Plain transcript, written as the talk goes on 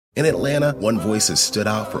In Atlanta, one voice has stood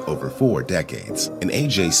out for over 4 decades. An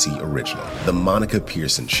AJC original, The Monica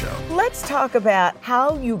Pearson Show. Let's talk about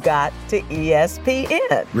how you got to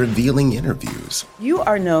ESPN. Revealing interviews. You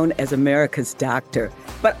are known as America's doctor,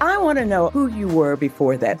 but I want to know who you were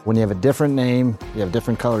before that. When you have a different name, you have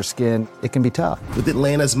different color skin, it can be tough. With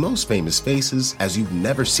Atlanta's most famous faces as you've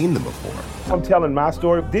never seen them before. I'm telling my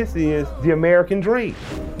story. This is the American dream.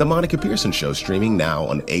 The Monica Pearson Show, streaming now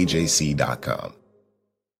on AJC.com.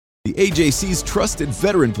 The AJC's trusted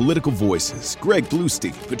veteran political voices, Greg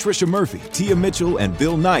Bluestein, Patricia Murphy, Tia Mitchell, and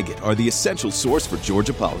Bill Nygut, are the essential source for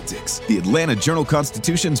Georgia politics. The Atlanta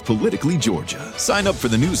Journal-Constitution's Politically Georgia. Sign up for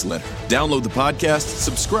the newsletter, download the podcast,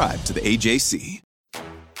 subscribe to the AJC.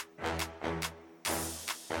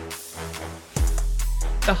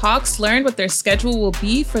 The Hawks learned what their schedule will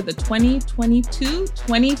be for the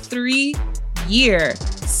 2022-23 year.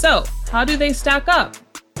 So, how do they stack up?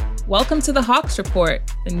 Welcome to the Hawks Report,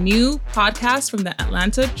 the new podcast from the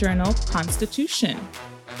Atlanta Journal-Constitution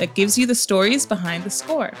that gives you the stories behind the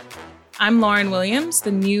score. I'm Lauren Williams,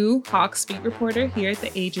 the new Hawks beat reporter here at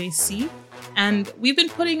the AJC, and we've been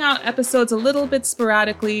putting out episodes a little bit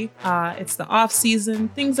sporadically. It's the off season,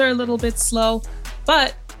 things are a little bit slow,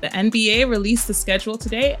 but the NBA released the schedule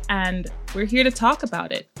today, and we're here to talk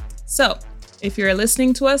about it. So, if you're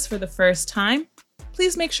listening to us for the first time,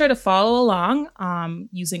 please make sure to follow along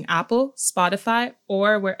using Apple, Spotify,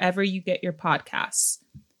 or wherever you get your podcasts.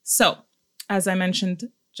 So, as I mentioned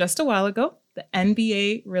just a while ago, the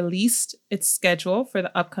NBA released its schedule for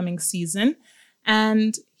the upcoming season.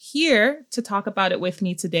 And here to talk about it with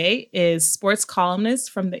me today is sports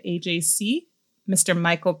columnist from the AJC, Mr.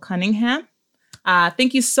 Michael Cunningham.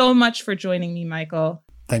 Thank you so much for joining me, Michael.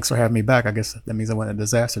 Thanks for having me back. I guess that means I went a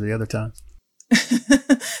disaster the other time.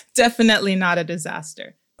 Definitely not a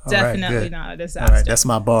disaster. Definitely not a disaster. All right, that's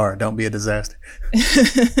my bar. Don't be a disaster.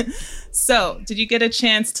 So, did you get a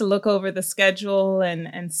chance to look over the schedule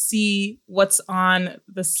and see what's on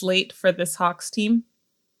the slate for this Hawks team?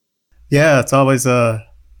 Yeah, it's always I'm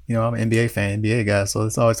an NBA fan, NBA guy, so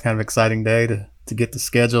it's always kind of an exciting day to get the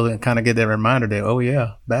schedule and kind of get that reminder that, oh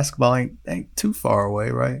yeah, basketball ain't too far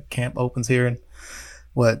away, right? Camp opens here in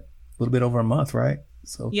a little bit over a month, right?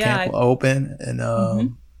 So yeah, camp will open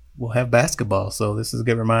and we'll have basketball. So this is a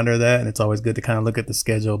good reminder of that. And it's always good to kind of look at the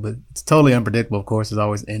schedule, but it's totally unpredictable. Of course, there's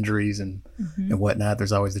always injuries and whatnot.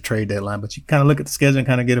 There's always the trade deadline, but you kind of look at the schedule and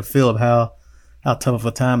kind of get a feel of how tough of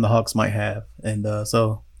a time the Hawks might have. And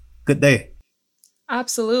so good day.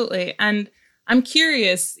 Absolutely. And I'm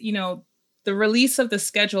curious, the release of the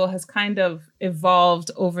schedule has kind of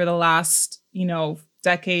evolved over the last,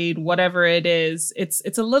 decade, whatever it is.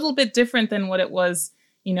 It's a little bit different than what it was,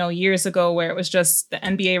 years ago, where it was just the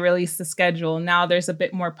NBA released the schedule. Now there's a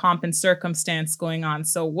bit more pomp and circumstance going on.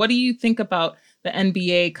 So what do you think about the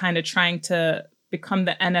NBA kind of trying to become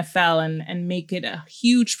the NFL and make it a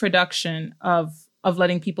huge production of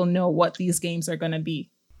letting people know what these games are going to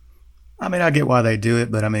be? I mean, I get why they do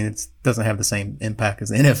it, but I mean, it doesn't have the same impact as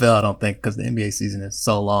the NFL, I don't think, because the NBA season is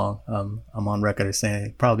so long. I'm on record as saying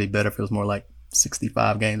it'd probably be better if it was more like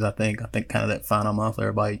 65 games, I think kind of that final month,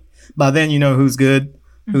 everybody, by then, who's good,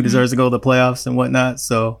 who deserves to go to the playoffs and whatnot.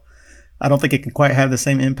 So I don't think it can quite have the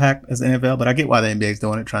same impact as the NFL, but I get why the NBA is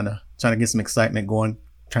doing it, trying to get some excitement going,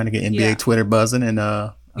 trying to get NBA Twitter buzzing. And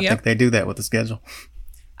I think they do that with the schedule.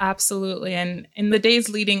 Absolutely. And in the days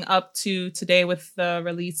leading up to today with the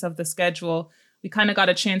release of the schedule, we kind of got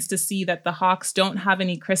a chance to see that the Hawks don't have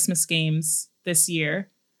any Christmas games this year.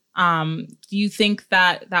 Do you think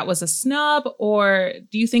that was a snub, or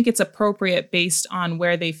do you think it's appropriate based on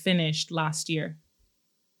where they finished last year?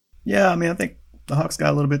 Yeah, I mean, I think the Hawks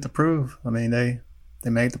got a little bit to prove. I mean, they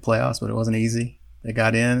made the playoffs, but it wasn't easy. They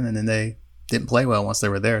got in, and then they didn't play well once they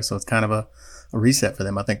were there. So it's kind of a reset for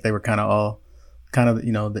them. I think they were the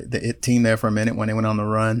it team there for a minute when they went on the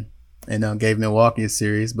run and gave Milwaukee a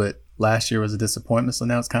series. But last year was a disappointment. So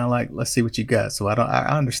now it's kind of like, let's see what you got. So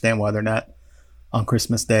I understand why they're not on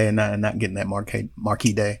Christmas Day and not getting that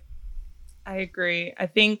marquee day. I agree. I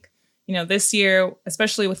think, this year,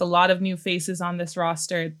 especially with a lot of new faces on this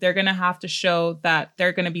roster, they're going to have to show that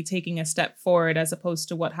they're going to be taking a step forward as opposed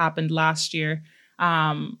to what happened last year,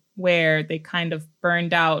 where they kind of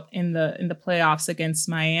burned out in the playoffs against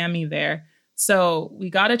Miami there. So we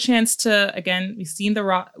got a chance to, again, we've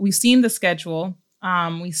seen the schedule.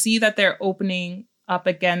 We see that they're opening up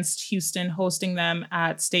against Houston, hosting them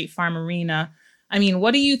at State Farm Arena. I mean,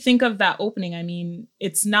 what do you think of that opening? I mean,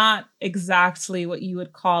 it's not exactly what you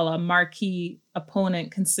would call a marquee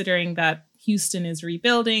opponent, considering that Houston is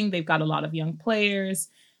rebuilding. They've got a lot of young players.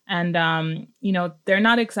 And, they're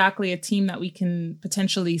not exactly a team that we can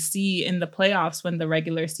potentially see in the playoffs when the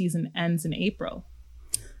regular season ends in April.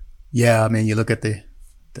 Yeah, I mean, you look at the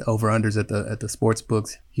over-unders at the sports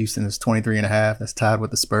books. Houston is 23.5. That's tied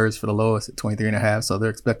with the Spurs for the lowest at 23.5. So they're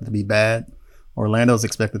expected to be bad. Orlando's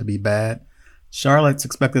expected to be bad. Charlotte's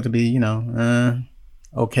expected to be,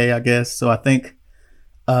 okay, I guess. So I think,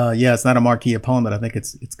 it's not a marquee opponent, but I think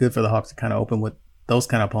it's good for the Hawks to kind of open with those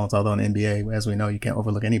kind of opponents. Although in the NBA, as we know, you can't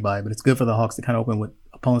overlook anybody, but it's good for the Hawks to kind of open with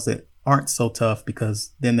opponents that aren't so tough,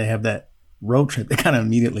 because then they have that road trip that kind of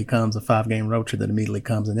immediately comes, a 5-game road trip that immediately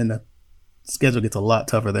comes, and then the schedule gets a lot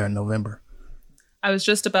tougher there in November. I was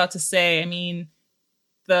just about to say, I mean,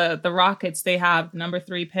 the Rockets, they have the number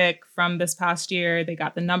 3 pick from this past year. They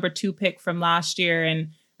got the number 2 pick from last year. And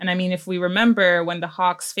I mean, if we remember when the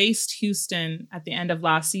Hawks faced Houston at the end of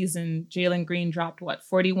last season, Jalen Green dropped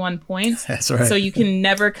 41 points. That's right. So you can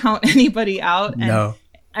never count anybody out. And, no.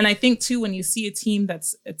 And I think too, when you see a team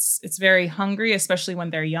that's it's very hungry, especially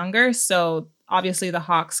when they're younger. So obviously the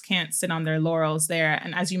Hawks can't sit on their laurels there.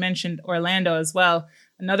 And as you mentioned, Orlando as well,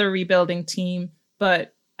 another rebuilding team.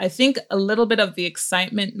 But I think a little bit of the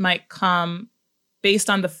excitement might come based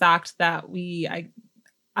on the fact that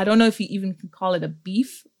I don't know if you even can call it a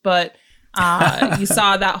beef, but you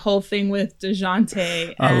saw that whole thing with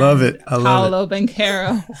DeJounte and I love it. Paolo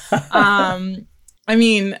Banchero. I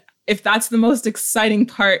mean, if that's the most exciting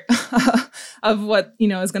part of what,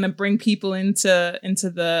 is going to bring people into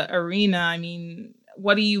the arena, I mean,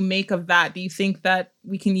 what do you make of that? Do you think that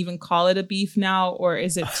we can even call it a beef now, or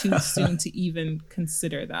is it too soon to even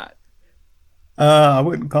consider that? I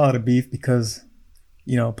wouldn't call it a beef because,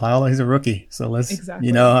 Paolo, he's a rookie. So let's,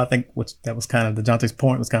 exactly. I think that was kind of DeJounte's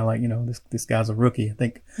point, was kind of like, this guy's a rookie. I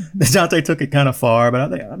think DeJounte took it kind of far,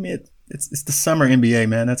 but I mean, it's the summer NBA,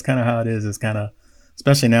 man. That's kind of how it is. It's kind of,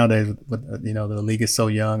 especially nowadays with the league is so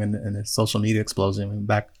young and the social media explosion. I mean,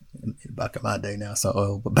 back in my day now,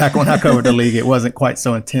 but back when I covered the league, it wasn't quite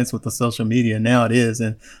so intense with the social media. Now it is,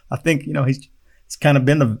 and I think he's kind of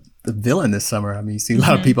been the villain this summer. I mean, you see a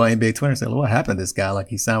lot of people on NBA Twitter say, "What happened to this guy? Like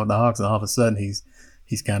he signed with the Hawks, and all of a sudden he's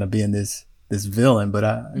kind of being this villain." But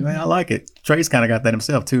I like it. Trey's kind of got that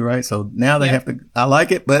himself too, right? So now they have to. I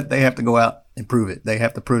like it, but they have to go out and prove it. They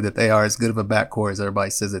have to prove that they are as good of a backcourt as everybody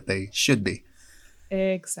says that they should be.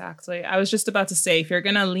 Exactly. I was just about to say, if you're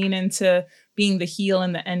going to lean into being the heel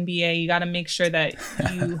in the NBA, you got to make sure that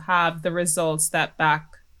you have the results that back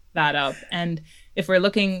that up. And if we're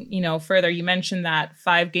looking, further, you mentioned that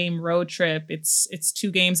 5-game road trip. It's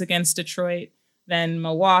 2 games against Detroit, then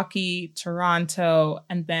Milwaukee, Toronto,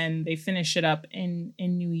 and then they finish it up in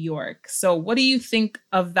New York. So what do you think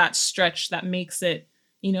of that stretch that makes it,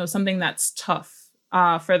 something that's tough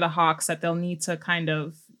for the Hawks, that they'll need to kind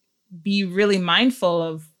of be really mindful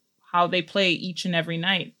of how they play each and every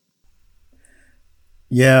night?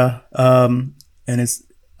 Yeah. And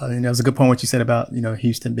that was a good point what you said about,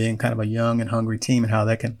 Houston being kind of a young and hungry team and how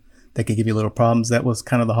they can give you little problems. That was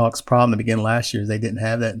kind of the Hawks' problem to begin last year, is they didn't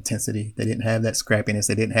have that intensity. They didn't have that scrappiness.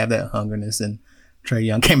 They didn't have that hungerness. And Trae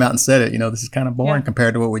Young came out and said it, this is kind of boring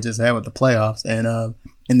compared to what we just had with the playoffs. And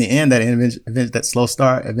in the end, that slow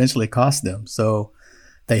start eventually cost them. So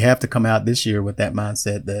they have to come out this year with that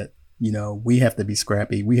mindset that, we have to be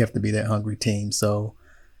scrappy. We have to be that hungry team. So,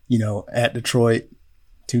 at Detroit,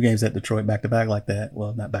 2 games at Detroit back-to-back like that.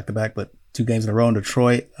 Well, not back-to-back, but 2 games in a row in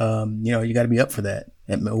Detroit. You got to be up for that.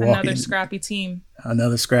 At Milwaukee,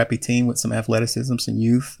 another scrappy team with some athleticism, some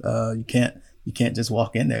youth. You can't just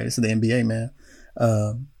walk in there. This is the NBA,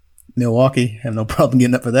 man. Milwaukee, have no problem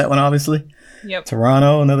getting up for that one, obviously. Yep.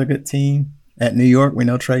 Toronto, another good team. At New York, we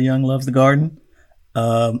know Trae Young loves the Garden.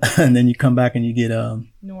 And then you come back and you get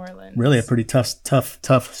New Orleans. Really a pretty tough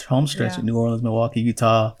home stretch at New Orleans, Milwaukee,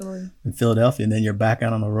 Utah, and Philadelphia. And then you're back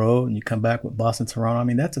out on the road and you come back with Boston, Toronto. I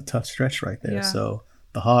mean, that's a tough stretch right there. Yeah. So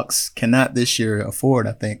the Hawks cannot this year afford,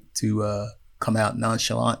 I think, to come out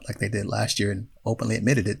nonchalant like they did last year, and openly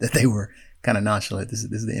admitted it that they were kind of nonchalant. This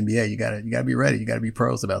is the NBA. You gotta be ready. You gotta be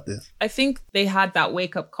pros about this. I think they had that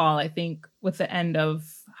wake up call, I think, with the end of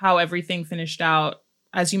how everything finished out,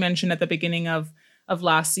 as you mentioned at the beginning of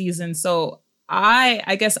last season. So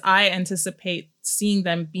I guess I anticipate seeing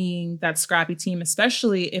them being that scrappy team,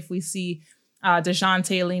 especially if we see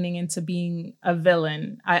DeJounte leaning into being a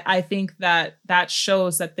villain. I think that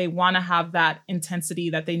shows that they want to have that intensity,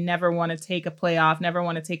 that they never want to take a playoff, never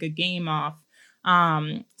want to take a game off.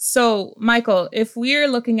 So Michael, if we're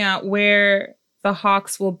looking at where the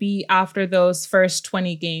Hawks will be after those first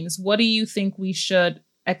 20 games, what do you think we should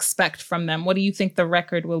expect from them? What do you think the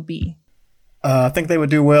record will be? I think they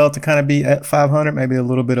would do well to kind of be at 500, maybe a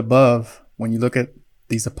little bit above. When you look at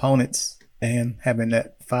these opponents, and having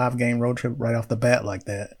that 5-game road trip right off the bat like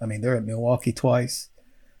that. I mean, they're at Milwaukee twice.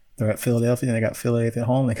 They're at Philadelphia, and they got Philadelphia at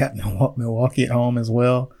home. They got Milwaukee at home as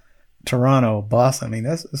well. Toronto, Boston. I mean,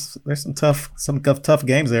 there's some tough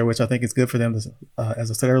games there, which I think is good for them to, as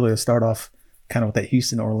I said earlier, start off kind of with that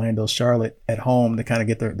Houston, Orlando, Charlotte at home to kind of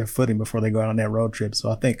get their footing before they go out on that road trip. So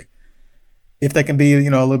I think if they can be, a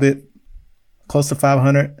little bit close to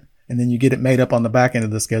 500, and then you get it made up on the back end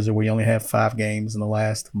of the schedule where you only have 5 games in the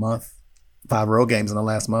last month, 5 road games in the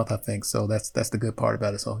last month, I think. So that's the good part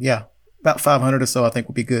about it. So yeah, about 500 or so, I think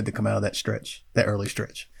would be good to come out of that stretch, that early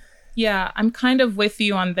stretch. Yeah, I'm kind of with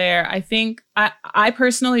you on there. I think I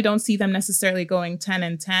personally don't see them necessarily going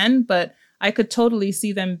 10-10, but I could totally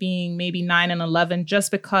see them being maybe 9-11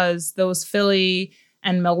 just because those Philly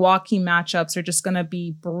and Milwaukee matchups are just going to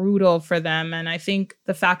be brutal for them. And I think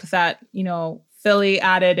the fact that, Philly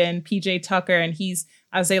added in PJ Tucker, and he's,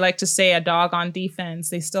 as they like to say, a dog on defense.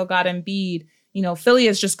 They still got Embiid. Philly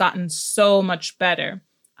has just gotten so much better.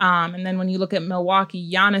 And then when you look at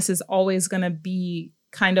Milwaukee, Giannis is always going to be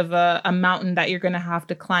kind of a mountain that you're going to have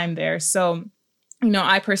to climb there. So,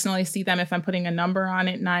 I personally see them, if I'm putting a number on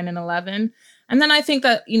it, 9-11. And then I think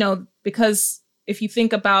that, because if you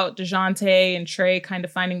think about DeJounte and Trey kind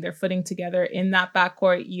of finding their footing together in that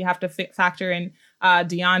backcourt, you have to factor in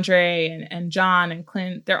DeAndre and John and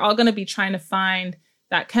Clint. They're all going to be trying to find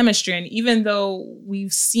that chemistry. And even though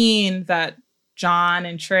we've seen that John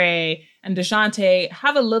and Trey and DeJounte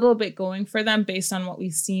have a little bit going for them based on what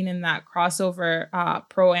we've seen in that crossover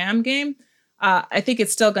Pro-Am game, I think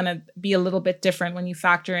it's still going to be a little bit different when you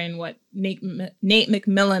factor in what Nate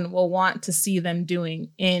McMillan will want to see them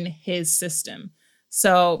doing in his system.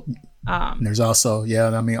 So there's also,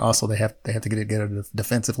 also they have to get it together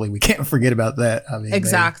defensively. We can't forget about that. I mean,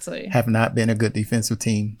 exactly. They have not been a good defensive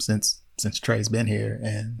team since Trey's been here.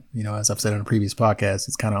 And, as I've said on a previous podcast,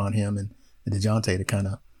 it's kind of on him and DeJounte to kind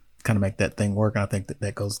of make that thing work. And I think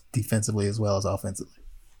that goes defensively as well as offensively.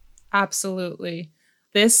 Absolutely.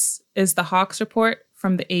 This is the Hawks Report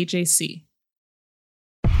from the AJC.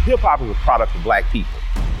 Hip hop is a product of Black people.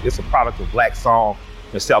 It's a product of Black song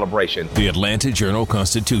and celebration. The Atlanta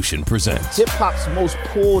Journal-Constitution presents hip-hop's most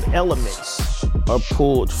pulled elements are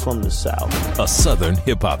pulled from the South. A Southern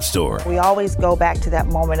hip-hop story. We always go back to that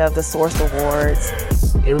moment of the Source Awards.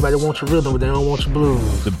 Everybody wants your rhythm, but they don't want your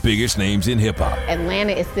blues. The biggest names in hip-hop.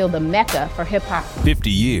 Atlanta is still the mecca for hip-hop. 50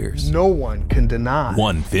 years. No one can deny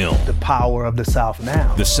one film. The power of the South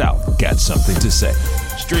now. The South got something to say.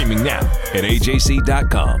 Streaming now at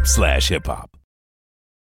ajc.com/hiphop.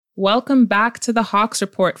 Welcome back to the Hawks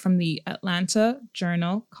Report from the Atlanta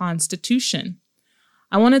Journal-Constitution.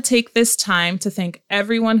 I want to take this time to thank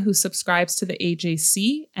everyone who subscribes to the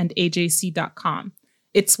AJC and ajc.com.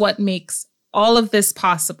 It's what makes all of this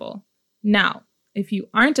possible. Now, if you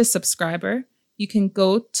aren't a subscriber, you can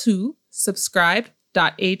go to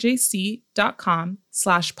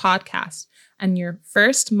subscribe.ajc.com/podcast, and your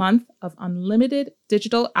first month of unlimited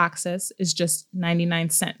digital access is just 99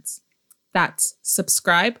 cents. That's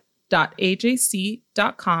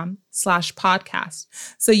subscribe.ajc.com/podcast.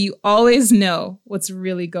 So you always know what's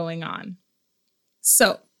really going on.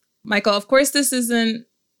 So, Michael, of course, this isn't,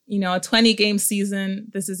 a 20-game season.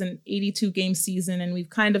 This is an 82-game season. And we've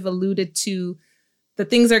kind of alluded to that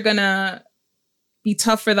things are going to be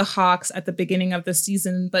tough for the Hawks at the beginning of the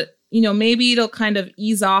season. But, maybe it'll kind of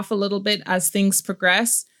ease off a little bit as things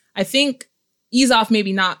progress. I think ease off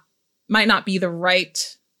might not be the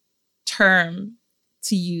right term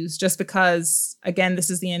to use, just because, again, this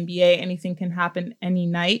is the NBA. Anything can happen any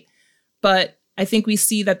night. But I think we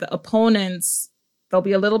see that the opponents, they'll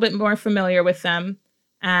be a little bit more familiar with them.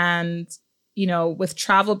 And, with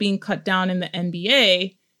travel being cut down in the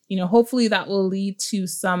NBA, hopefully that will lead to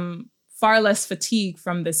some far less fatigue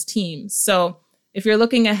from this team. So if you're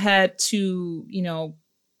looking ahead to,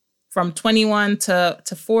 from 21 to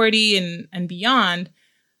 40 and beyond,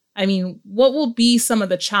 I mean, what will be some of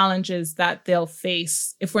the challenges that they'll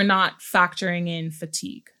face if we're not factoring in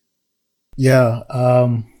fatigue? Yeah,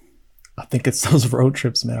 I think it's those road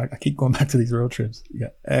trips, man. I keep going back to these road trips. You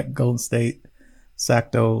got at Golden State,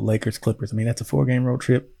 Sacto, Lakers, Clippers. I mean, that's a 4-game road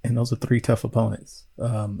trip, and those are 3 tough opponents.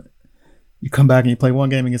 You come back and you play one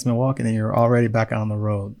game against Milwaukee, and then you're already back on the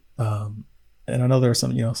road. And I know there are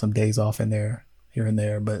some days off in there, here and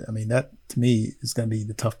there, but I mean, that to me is going to be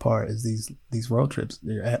the tough part, is these road trips.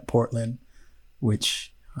 They're at Portland,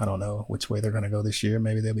 which I don't know which way they're going to go this year.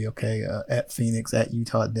 Maybe they'll be okay. At Phoenix, at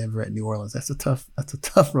Utah, at Denver, at New Orleans. That's a tough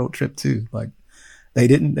road trip too. Like they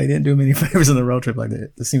didn't do many favors in the road trip like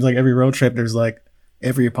that. It seems like every road trip, there's like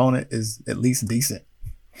every opponent is at least decent.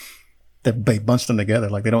 They bunched them together.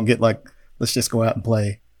 Like they don't get like, let's just go out and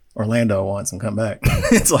play Orlando once and come back.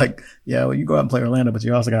 It's like, yeah, well, you go out and play Orlando, but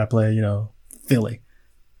you also got to play, Philly.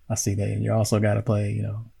 I see that. And you also got to play,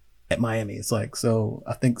 at Miami. It's like, so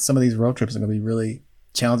I think some of these road trips are going to be really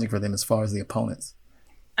challenging for them as far as the opponents.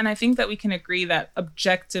 And I think that we can agree that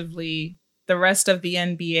objectively, the rest of the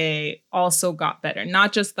NBA also got better.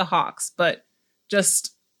 Not just the Hawks, but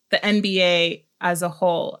just the NBA as a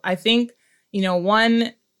whole. I think,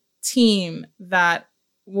 one team that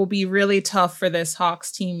will be really tough for this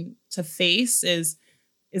Hawks team to face is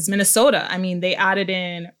Minnesota. I mean, they added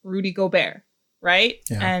in Rudy Gobert, right?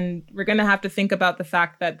 Yeah. And we're going to have to think about the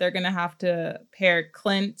fact that they're going to have to pair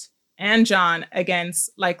Clint and John against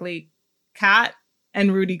likely Kat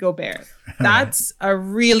and Rudy Gobert. That's a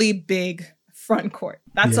really big front court.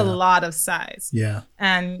 That's a lot of size. Yeah.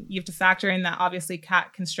 And you have to factor in that obviously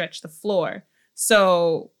Kat can stretch the floor.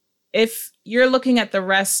 So if you're looking at the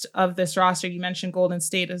rest of this roster, you mentioned Golden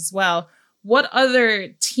State as well. What other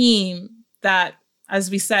team that, as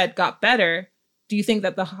we said, got better, do you think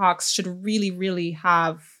that the Hawks should really, really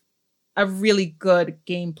have a really good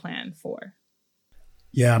game plan for?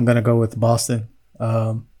 Yeah, I'm going to go with Boston.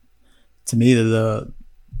 To me, they're the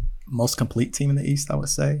most complete team in the East, I would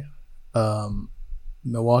say.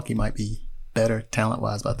 Milwaukee might be better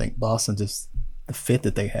talent-wise, but I think Boston, just the fit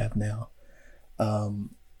that they have now.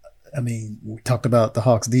 We talked about the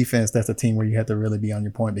Hawks defense. That's a team where you have to really be on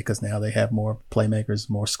your point because now they have more playmakers,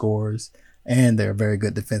 more scorers, and they're a very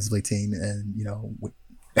good defensively team. And,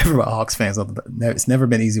 everybody Hawks fans, it's never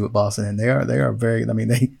been easy with Boston. And they are very,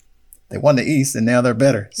 they won the East and now they're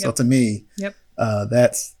better. Yep. So to me,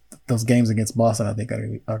 that's those games against Boston, I think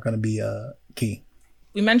are going to be key.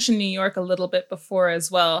 We mentioned New York a little bit before as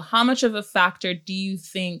well. How much of a factor do you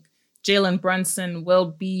think Jalen Brunson will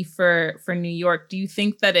be for New York? Do you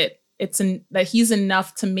think that that he's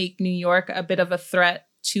enough to make New York a bit of a threat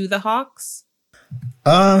to the Hawks?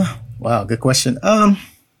 Wow, good question. I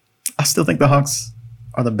still think the Hawks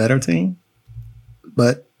are the better team,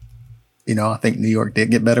 but I think New York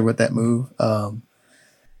did get better with that move.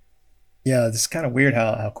 It's kind of weird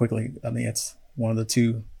how quickly. It's one of the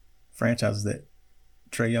two franchises that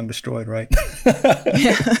Trae Young destroyed, right?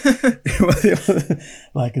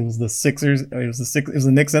 It was the Sixers. It was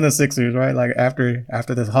the Knicks and the Sixers, right? Like after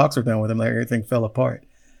the Hawks were done with them, like everything fell apart.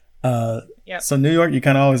 So New York, you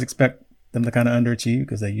kind of always expect them to kind of underachieve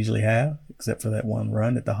because they usually have, except for that one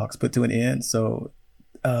run that the Hawks put to an end. So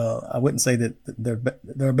I wouldn't say that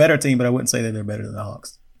they're a better team, but I wouldn't say that they're better than the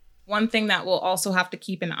Hawks. One thing that we'll also have to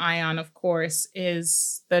keep an eye on, of course,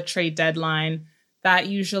 is the trade deadline. That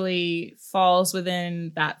usually falls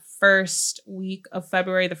within that first week of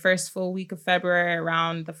February, the first full week of February,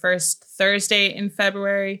 around the first Thursday in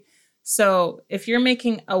February. So if you're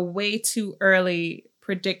making a way too early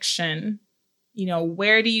prediction,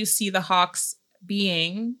 where do you see the Hawks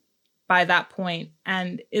being by that point?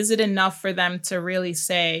 And is it enough for them to really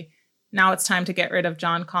say, now it's time to get rid of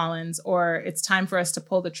John Collins, or it's time for us to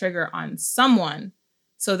pull the trigger on someone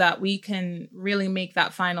so that we can really make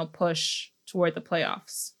that final push toward the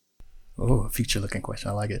playoffs? Oh, a future-looking question.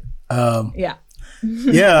 I like it. Yeah,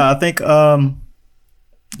 I think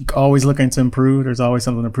always looking to improve. There's always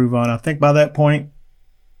something to improve on. I think by that point,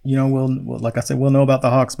 we'll like I said, we'll know about the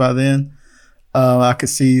Hawks by then. I could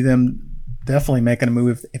see them definitely making a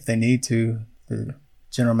move if they need to. The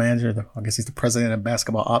general manager, I guess he's the president of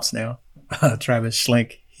basketball ops now, Travis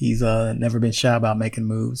Schlenk. He's never been shy about making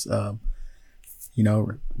moves.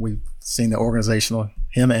 We've seen the organizational,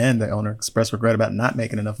 him and the owner, express regret about not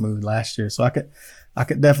making enough moves last year. So I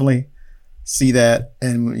could definitely see that.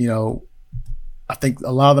 And, I think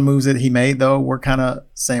a lot of the moves that he made, though, we're kind of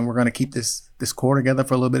saying we're going to keep this core together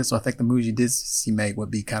for a little bit. So I think the moves you did see made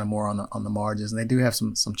would be kind of more on the margins. And they do have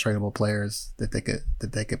some tradable players that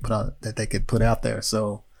they could put out there.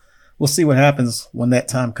 So we'll see what happens when that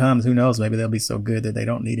time comes. Who knows? Maybe they'll be so good that they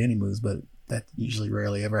don't need any moves, but that usually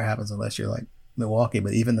rarely ever happens unless you're like Milwaukee.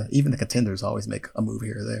 But even the contenders always make a move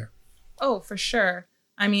here or there. Oh, for sure.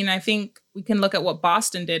 I think we can look at what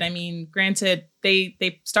Boston did. Granted,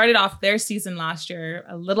 they started off their season last year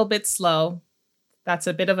a little bit slow. That's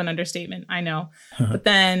a bit of an understatement, I know. But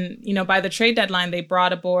then, by the trade deadline, they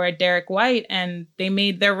brought aboard Derek White and they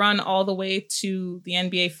made their run all the way to the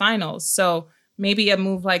NBA Finals. So maybe a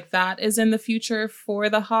move like that is in the future for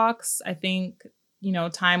the Hawks. I think,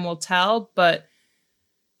 time will tell. But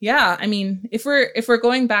yeah, if we're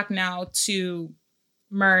going back now to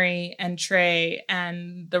Murray and Trae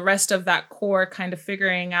and the rest of that core kind of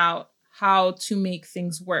figuring out how to make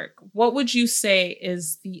things work, what would you say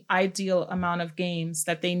is the ideal amount of games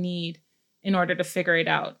that they need in order to figure it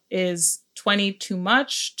out? Is 20 too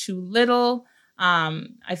much, too little?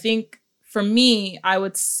 I think for me, I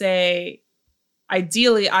would say,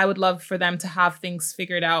 ideally, I would love for them to have things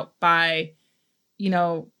figured out by,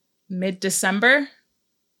 mid-December.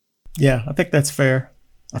 Yeah, I think that's fair.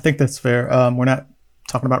 We're not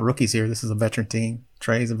talking about rookies here. This is a veteran team.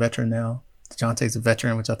 Trey's a veteran now. DeJounte's a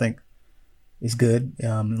veteran, which I think is good.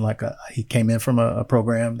 He came in from a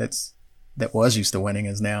program that was used to winning,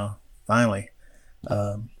 is now finally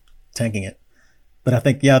tanking it. But I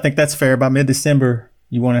think that's fair. By mid-December,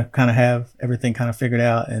 you want to kind of have everything kind of figured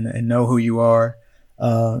out and know who you are.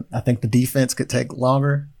 I think the defense could take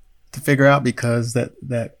longer to figure out because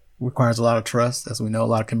that requires a lot of trust, as we know, a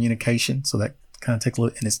lot of communication. So that kind of takes a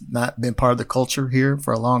little, and it's not been part of the culture here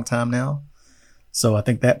for a long time now. So I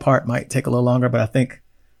think that part might take a little longer, but I think,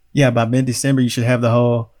 by mid-December, you should have the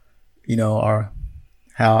whole,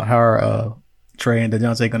 how Trey and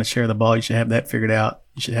DeJounte going to share the ball. You should have that figured out.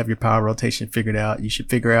 You should have your power rotation figured out. You should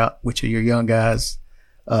figure out which of your young guys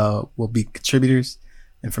will be contributors.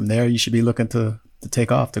 And from there, you should be looking to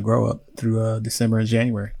take off, to grow up through December and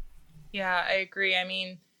January. Yeah, I agree. I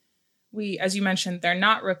mean, as you mentioned, they're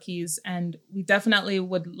not rookies, and we definitely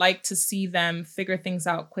would like to see them figure things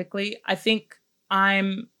out quickly. I think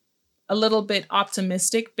I'm a little bit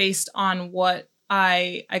optimistic based on what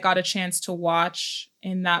I got a chance to watch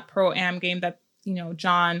in that Pro-Am game that,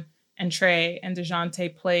 John and Trey and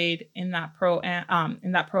DeJounte played in that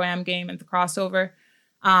Pro-Am game and the crossover.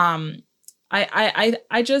 I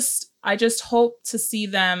just hope to see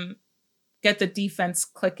them get the defense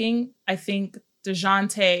clicking. I think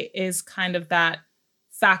DeJounte is kind of that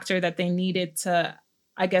factor that they needed to,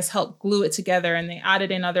 I guess, help glue it together. And they added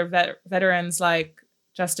in other veterans like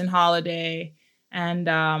Justin Holiday and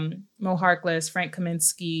Mo Harkless, Frank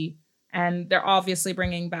Kaminsky, and they're obviously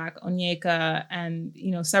bringing back Onyeka and,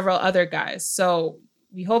 several other guys. So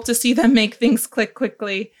we hope to see them make things click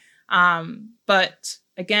quickly. But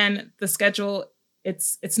again, the schedule,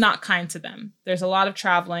 it's not kind to them. There's a lot of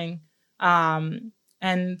traveling. And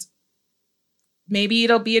maybe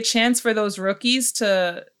it'll be a chance for those rookies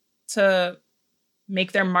to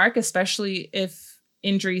make their mark, especially if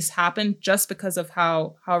injuries happen, just because of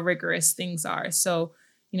how rigorous things are. So,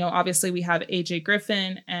 obviously we have AJ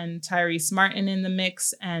Griffin and Tyrese Martin in the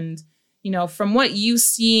mix. And, from what you've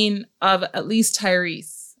seen of at least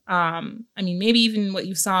Tyrese, maybe even what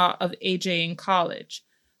you saw of AJ in college,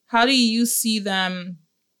 how do you see them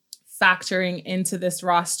factoring into this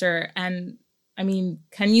roster? And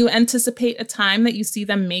can you anticipate a time that you see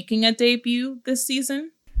them making a debut this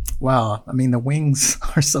season? Wow. The wings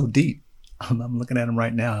are so deep. I'm looking at them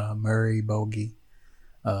right now. Murray, Bogey,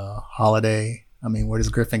 Holiday. Where does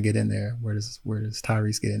Griffin get in there? Where does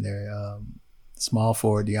Tyrese get in there? Small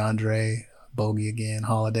forward, DeAndre, Bogey again,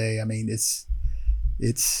 Holiday.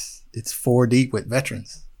 It's 4 deep with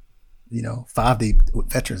veterans, 5 deep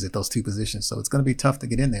with veterans at those two positions. So it's going to be tough to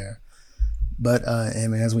get in there. But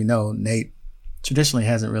as we know, Nate traditionally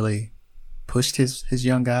hasn't really pushed his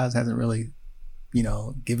young guys, hasn't really,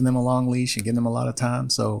 given them a long leash and given them a lot of time.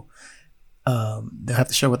 So they'll have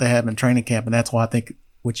to show what they have in training camp. And that's why I think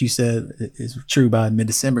what you said is true. By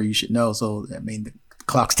mid-December, you should know. So, the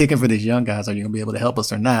clock's ticking for these young guys. Are you going to be able to help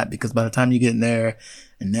us or not? Because by the time you get in there,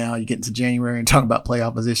 and now you get into January and talk about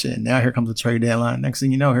playoff position, and now here comes the trade deadline. Next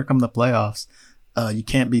thing you know, here come the playoffs. You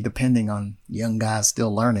can't be depending on young guys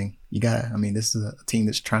still learning. You gotta, this is a team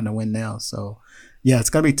that's trying to win now. So, yeah,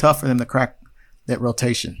 it's going to be tough for them to crack that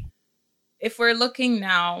rotation. If we're looking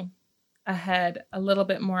now ahead a little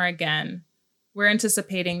bit more again, we're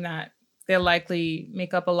anticipating that they'll likely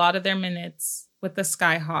make up a lot of their minutes with the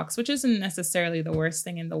Skyhawks, which isn't necessarily the worst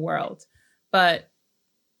thing in the world. But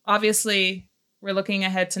obviously, we're looking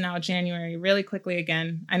ahead to now January really quickly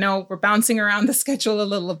again. I know we're bouncing around the schedule a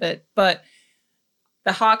little bit, but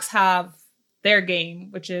the Hawks have their game,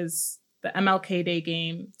 which is the MLK Day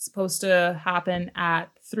game. It's supposed to happen at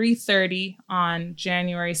 3:30 on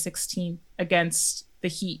January 16th against the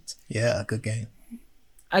Heat. Yeah, a good game.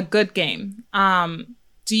 A good game.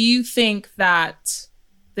 Do you think that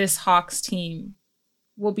this Hawks team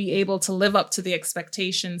will be able to live up to the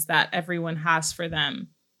expectations that everyone has for them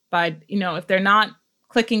by, if they're not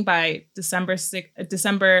clicking by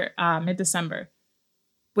mid-December,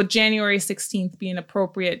 would January 16th be an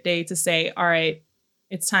appropriate day to say, all right,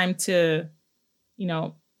 it's time to,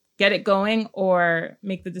 get it going, or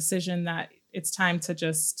make the decision that it's time to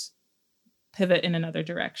just pivot in another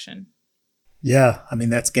direction? Yeah.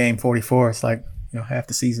 That's game 44. It's like, half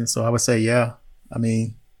the season. So I would say, yeah.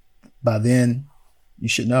 By then you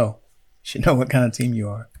should know. You should know what kind of team you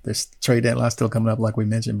are. There's trade deadline still coming up, like we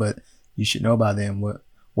mentioned, but you should know by then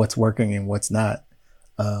what's working and what's not.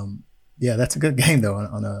 Yeah, that's a good game though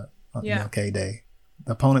on MLK Day.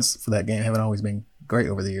 the opponents for that game haven't always been great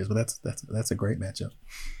over the years, but that's a great matchup.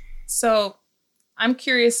 So I'm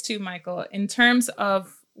curious too, Michael, in terms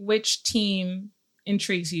of which team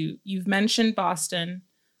intrigues you. You've mentioned Boston.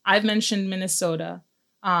 I've mentioned Minnesota.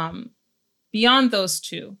 Beyond those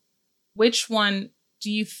two, which one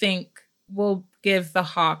do you think will give the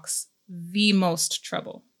Hawks the most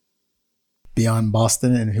trouble? Beyond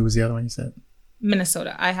Boston, and who was the other one you said?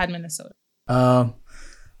 Minnesota. I had Minnesota. Well,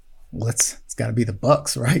 it's got to be the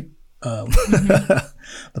Bucks, right? The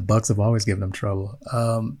Bucks have always given them trouble.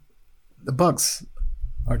 The Bucks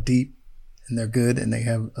are deep and they're good and they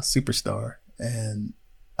have a superstar, and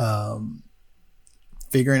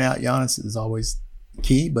figuring out Giannis is always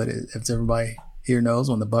key. But as everybody here knows,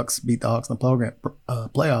 when the Bucks beat the Hawks in the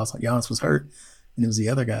playoffs, Giannis was hurt, and it was the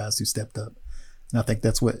other guys who stepped up. And I think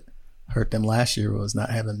that's what hurt them last year, was not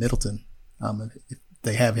having Middleton. If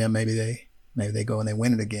they have him, maybe they go and they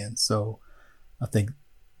win it again. So I think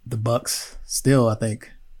the Bucks still, I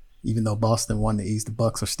think, even though Boston won the East, the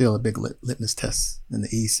Bucks are still a big litmus test in the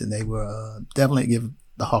East, and they will definitely give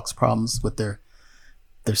the Hawks problems with their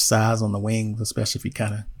size on the wings, especially if you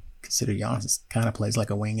kind of consider Giannis kind of plays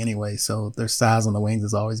like a wing anyway. So their size on the wings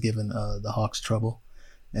is always giving the Hawks trouble.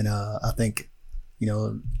 And I think,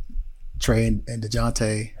 Trey and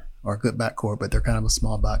DeJounte are a good backcourt, but they're kind of a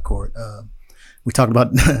small backcourt. We talked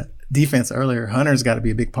about defense earlier. Hunter's got to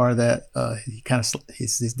be a big part of that.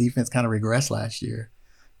 His defense kind of regressed last year.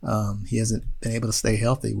 He hasn't been able to stay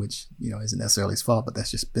healthy, which isn't necessarily his fault, but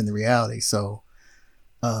that's just been the reality. So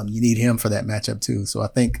you need him for that matchup too. So I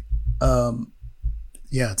think,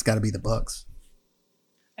 it's got to be the Bucks.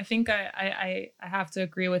 I think I have to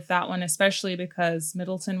agree with that one, especially because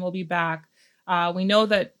Middleton will be back. We know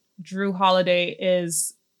that Drew Holiday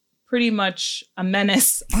is pretty much a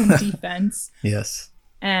menace on defense. Yes.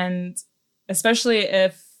 And especially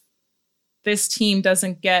if this team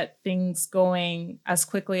doesn't get things going as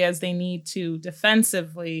quickly as they need to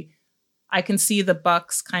defensively, I can see the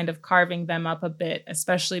Bucks kind of carving them up a bit,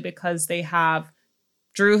 especially because they have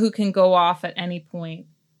Drew who can go off at any point,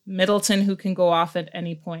 Middleton who can go off at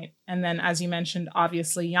any point, and then, as you mentioned,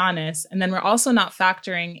 obviously Giannis. And then we're also not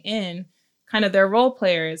factoring in kind of their role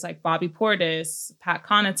players like Bobby Portis, Pat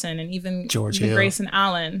Connaughton, and even Grayson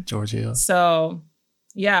Allen. George Hill. So,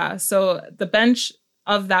 so the bench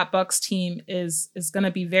of that Bucks team is going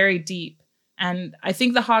to be very deep. And I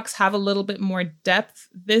think the Hawks have a little bit more depth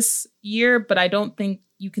this year, but I don't think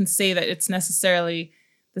you can say that it's necessarily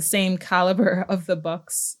the same caliber of the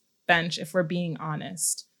Bucks bench, if we're being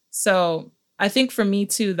honest. So I think for me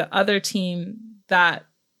too, the other team that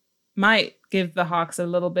might give the Hawks a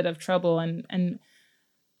little bit of trouble, and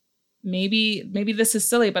maybe this is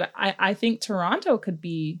silly, but I think Toronto can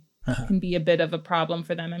be a bit of a problem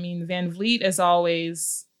for them. I mean, Van Vliet is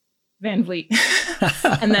always Van Vliet.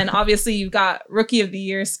 And then obviously you've got Rookie of the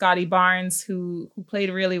Year, Scotty Barnes, who played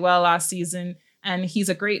really well last season, and he's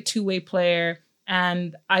a great two-way player.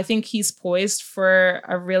 And I think he's poised for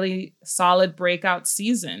a really solid breakout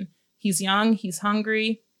season. He's young, he's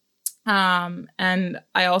hungry. And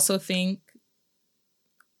I also think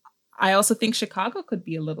Chicago could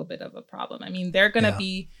be a little bit of a problem. I mean, they're going to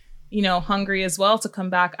be, hungry as well to come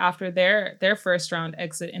back after their first round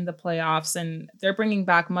exit in the playoffs. And they're bringing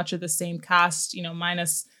back much of the same cast,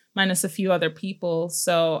 minus a few other people.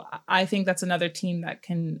 So I think that's another team that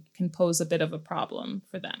can pose a bit of a problem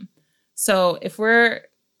for them. So if we're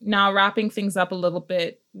now wrapping things up a little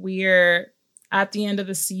bit, we're at the end of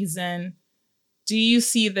the season. Do you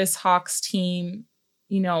see this Hawks team,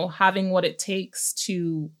 having what it takes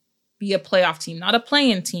to be a playoff team? Not a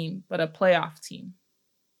play-in team, but a playoff team.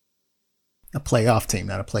 A playoff team,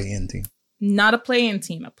 not a play-in team. Not a play-in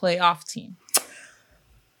team, a playoff team.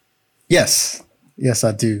 Yes,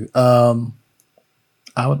 I do.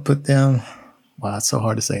 I would put them. Wow, it's so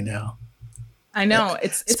hard to say now. I know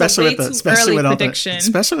it's especially a way too early prediction.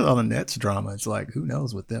 Especially with all the Nets drama, it's like, who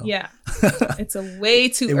knows with them? Yeah, it's a way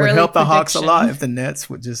too early. It would help the prediction. Hawks a lot if the Nets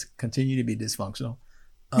would just continue to be dysfunctional.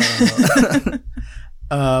 But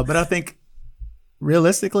I think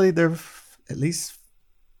realistically, they're at least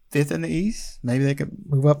fifth in the East. Maybe they could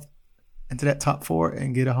move up into that top four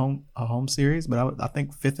and get a home series. But I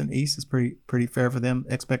think fifth in the East is pretty fair for them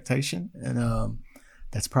expectation, and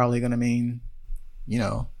that's probably going to mean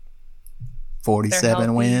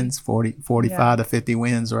 47 wins, 45 to 50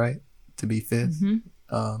 wins, right? To be fifth.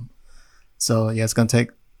 Mm-hmm. So it's going to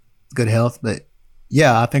take good health, but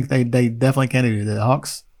I think they definitely can do that. The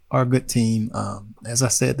Hawks are a good team. As I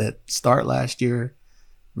said, that start last year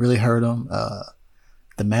really hurt them.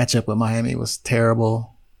 The matchup with Miami was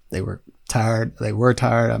terrible. They were tired.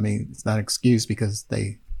 I mean, it's not an excuse because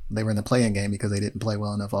they they were in the play-in game because they didn't play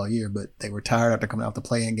well enough all year, but they were tired after coming out the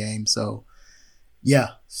play-in game. So yeah,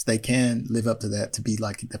 they can live up to that, to be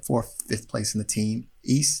like the 4th, 5th place in the team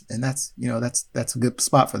East. And that's, that's a good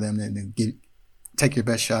spot for them to take your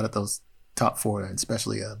best shot at those top 4,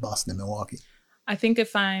 especially Boston and Milwaukee. I think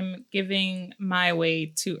if I'm giving my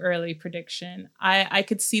way to early prediction, I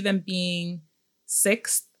could see them being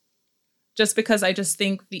 6th, just because I just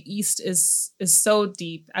think the East is so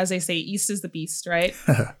deep. As they say, East is the beast, right?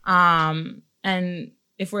 And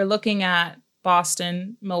if we're looking at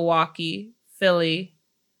Boston, Milwaukee, Philly,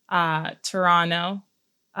 Toronto,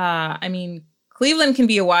 Cleveland can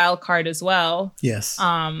be a wild card as well. Yes.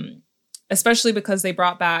 Especially because they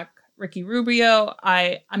brought back Ricky Rubio.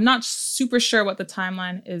 I'm not super sure what the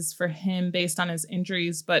timeline is for him based on his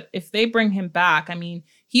injuries, but if they bring him back,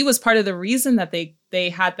 he was part of the reason that they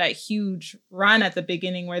had that huge run at the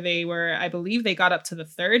beginning where I believe they got up to the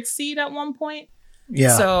 3rd seed at one point.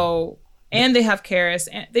 Yeah. So, and they have Karras,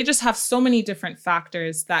 and they just have so many different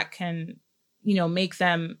factors that can, make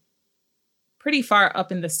them pretty far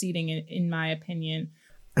up in the seeding, in my opinion.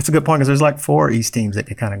 That's a good point, because there's like 4 East teams that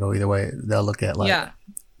can kind of go either way. They'll look at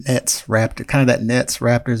Nets, Raptors, kind of that Nets,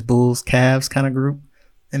 Raptors, Bulls, Cavs kind of group,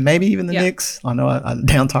 and maybe even the Knicks. I know I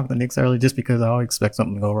down-talked the Knicks early just because I always expect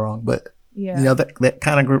something to go wrong, but that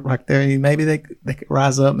kind of group right there, maybe they could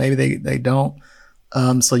rise up, maybe they don't.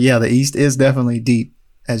 So yeah, the East is definitely deep,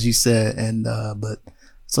 as you said, and but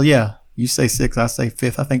so yeah, you say 6th, I say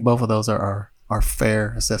 5th. I think both of those are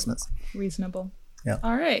fair assessments. Reasonable. Yeah.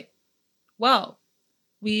 All right. Well,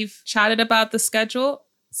 we've chatted about the schedule.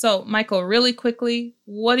 So, Michael, really quickly,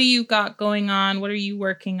 what do you got going on? What are you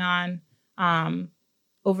working on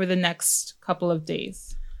over the next couple of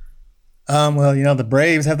days? Well, the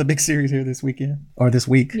Braves have the big series here this week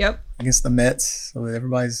Yep. against the Mets. So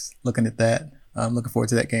everybody's looking at that. I'm looking forward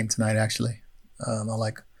to that game tonight, actually. I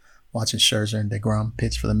like watching Scherzer and DeGrom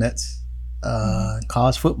pitch for the Mets.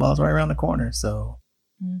 College football is right around the corner. So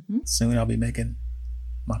soon I'll be making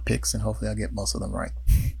my picks, and hopefully I'll get most of them right.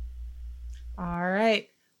 All right.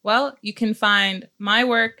 Well, you can find my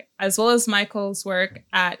work as well as Michael's work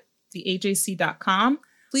at theajc.com.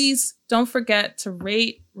 Please don't forget to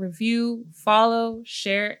rate, review, follow,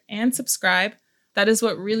 share, and subscribe. That is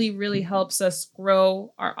what really, really helps us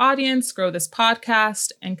grow our audience, grow this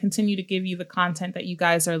podcast, and continue to give you the content that you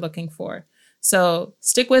guys are looking for. So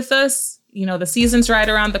stick with us. The season's right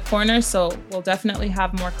around the corner, so we'll definitely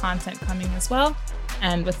have more content coming as well.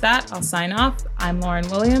 And with that, I'll sign off. I'm Lauren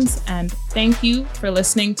Williams, and thank you for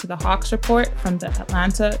listening to the Hawks Report from the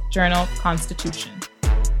Atlanta Journal-Constitution.